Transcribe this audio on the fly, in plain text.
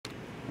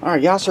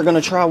Alright, Yasar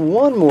gonna try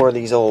one more of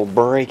these old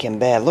Breaking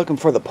Bad. Looking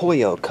for the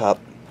Pollo Cup.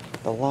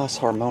 The Los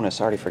Harmonis.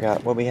 I already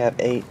forgot. What we have?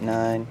 8,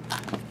 9,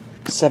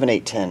 7,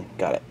 8, 10.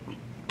 Got it.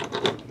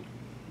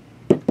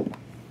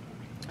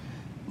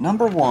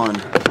 Number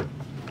 1.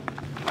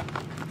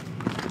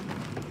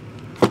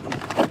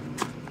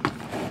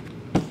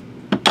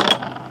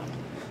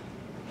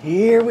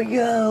 Here we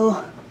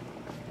go.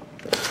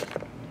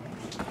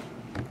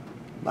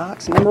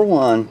 Box number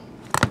 1.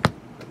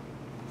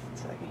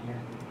 Second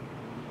here.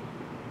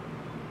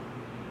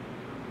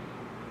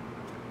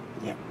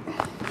 Yep.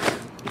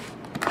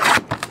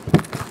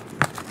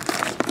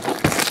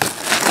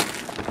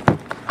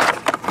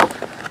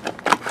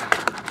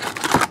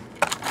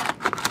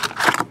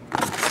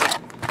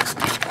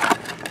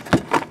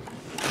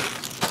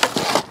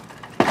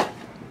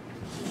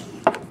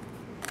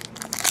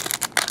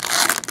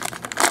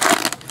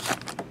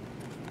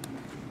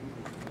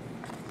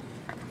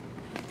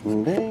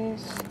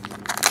 Base.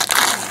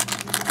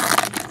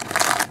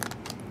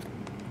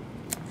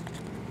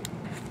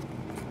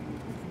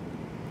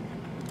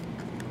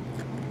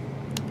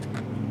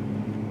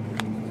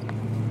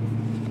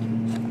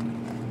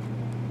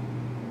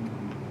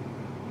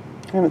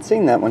 I haven't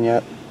seen that one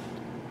yet.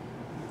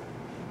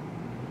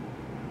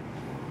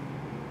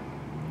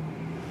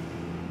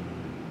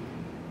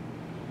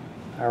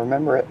 I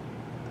remember it.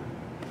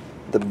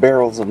 The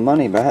Barrels of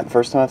Money, but that's the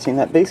first time I've seen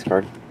that base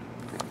card.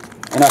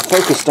 And I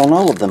focused on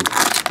all of them,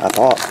 I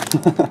thought.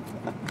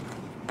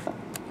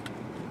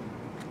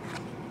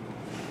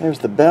 There's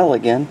the bell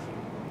again.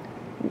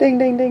 Ding,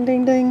 ding, ding,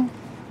 ding, ding.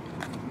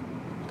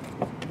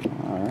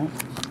 Alright.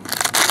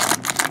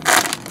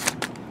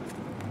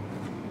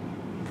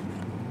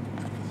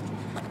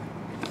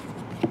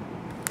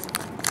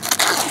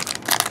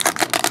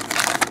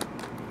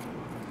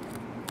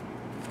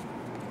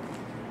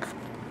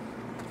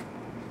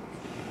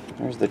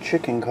 There's the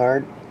chicken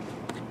card.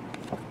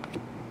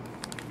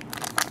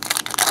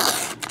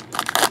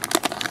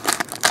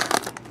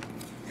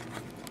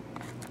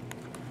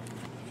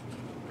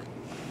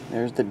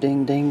 There's the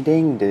ding ding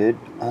ding, dude.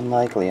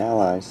 Unlikely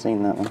allies.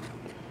 Seen that one.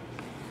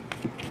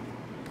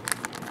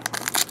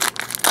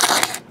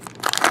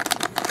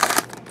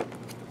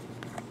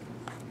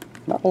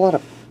 Not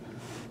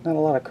a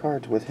lot of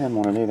cards with him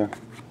on it either.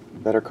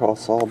 Better Call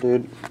Saul,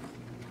 dude.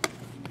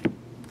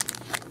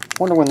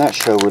 Wonder when that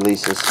show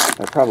releases.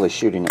 They're probably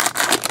shooting it.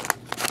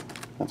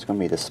 That's gonna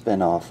be the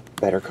spin-off.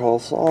 Better Call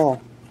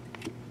Saul.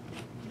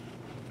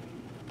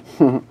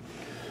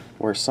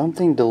 Where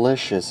something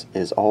delicious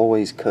is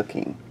always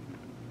cooking.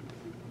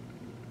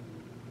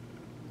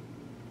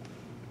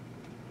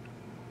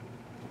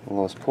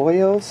 Los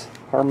Pollos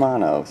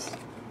Hermanos.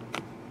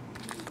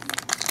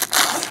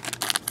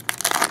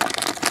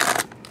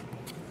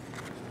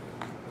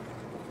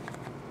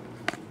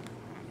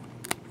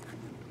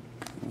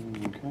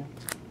 Okay.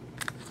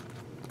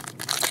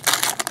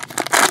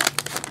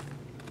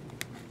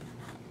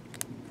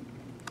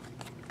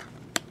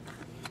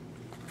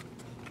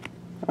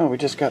 Oh, we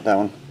just got that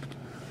one.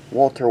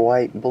 Walter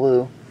White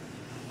Blue.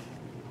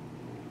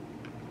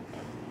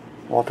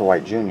 Walter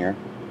White Jr.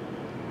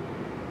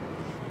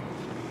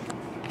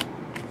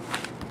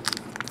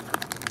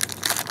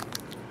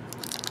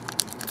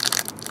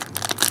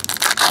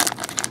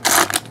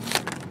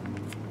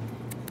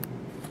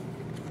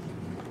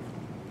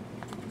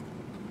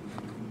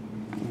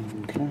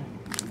 Okay.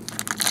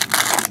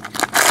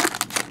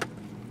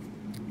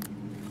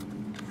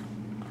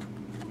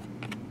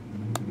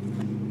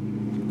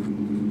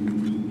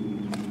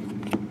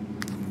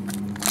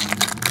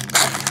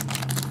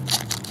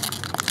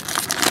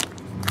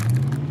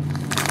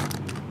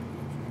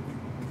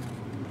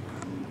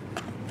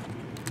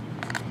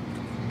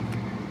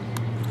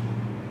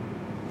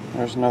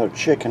 There's another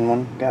chicken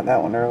one. Got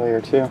that one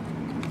earlier too.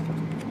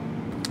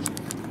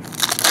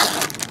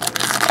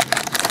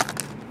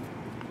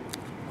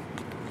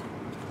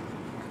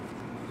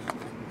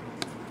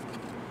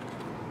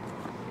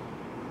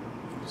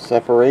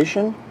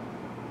 Separation.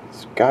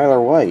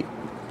 Skylar White.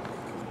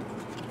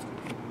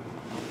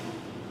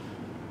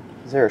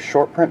 Is there a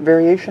short print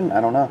variation? I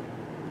don't know.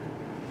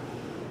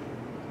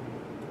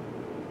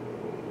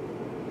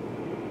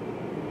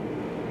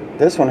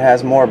 This one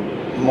has more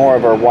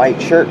of her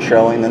white shirt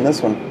showing than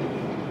this one.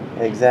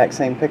 The exact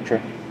same picture.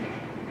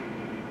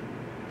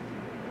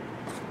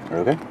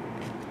 Okay.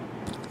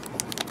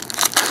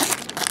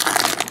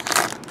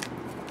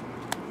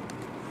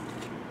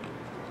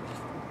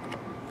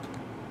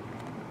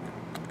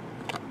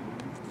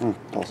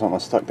 Thought something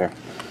was stuck there.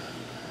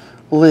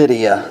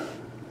 Lydia.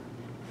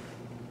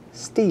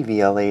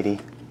 Stevia lady.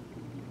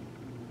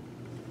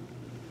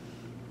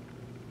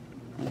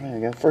 There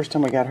you go. First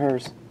time we got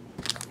hers.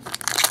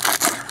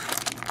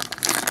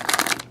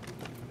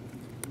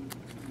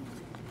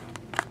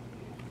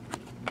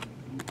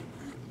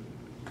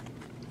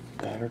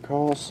 Better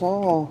Call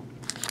Saul.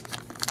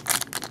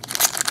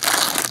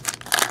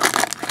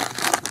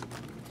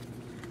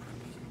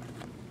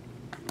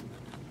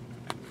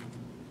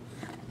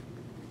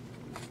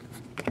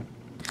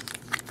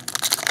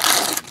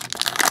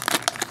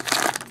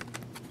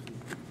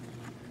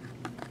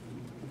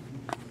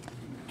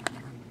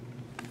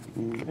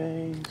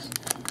 Base.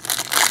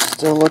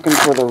 Still looking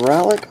for the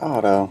Relic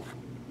Auto.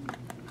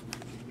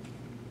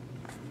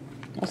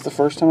 That's the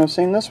first time I've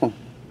seen this one.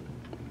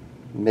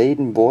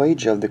 Maiden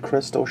Voyage of the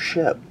Crystal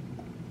Ship.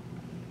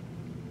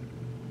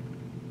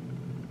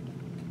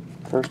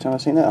 First time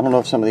I've seen that. I don't know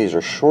if some of these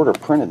are shorter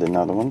printed than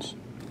other ones.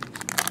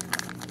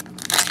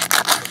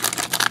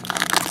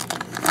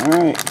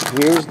 Alright,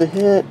 here's the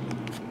hit.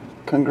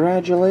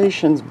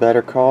 Congratulations,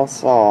 Better Call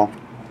Saul.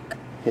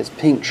 His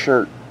pink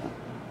shirt.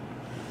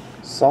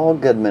 Saul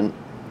Goodman.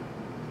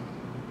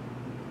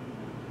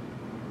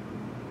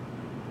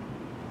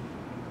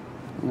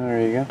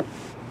 There you go.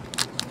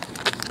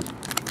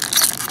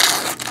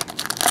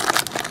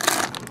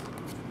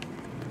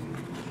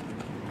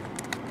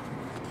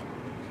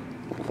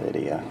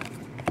 Lydia.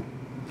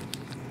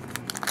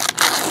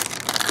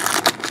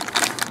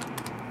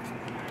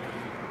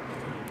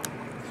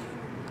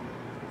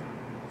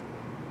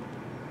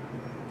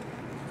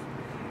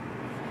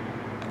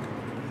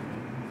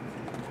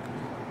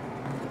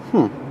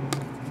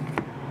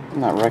 I'm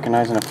not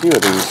recognizing a few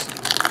of these.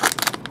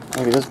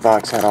 Maybe this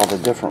box had all the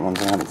different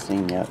ones I haven't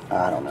seen yet.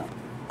 I don't know.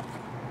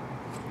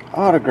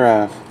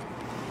 Autograph.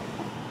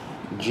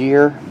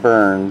 Jeer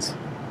Burns.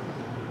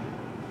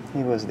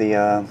 He was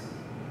the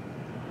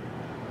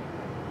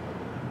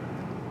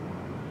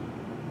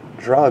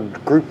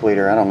drug group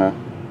leader. I don't know.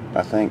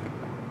 I think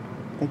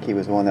he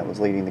was the one that was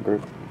leading the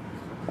group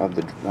of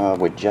the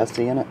with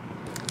Jesse in it.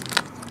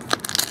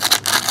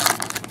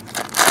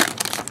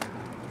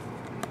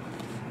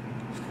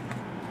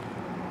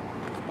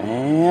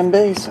 And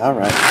base. All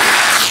right.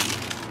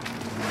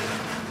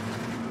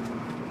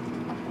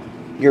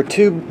 Your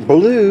two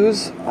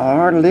blues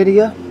are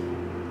Lydia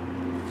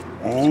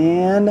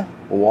and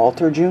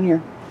Walter Jr.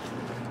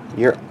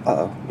 Your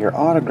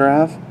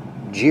autograph,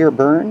 Jeer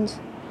Burns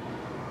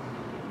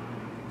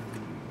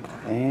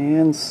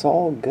and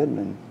Saul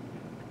Goodman.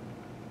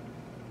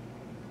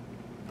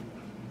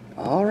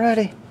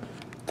 Alrighty.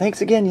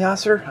 Thanks again,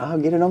 Yasar. I'll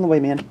get it on the way,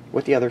 man,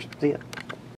 with the others. See ya.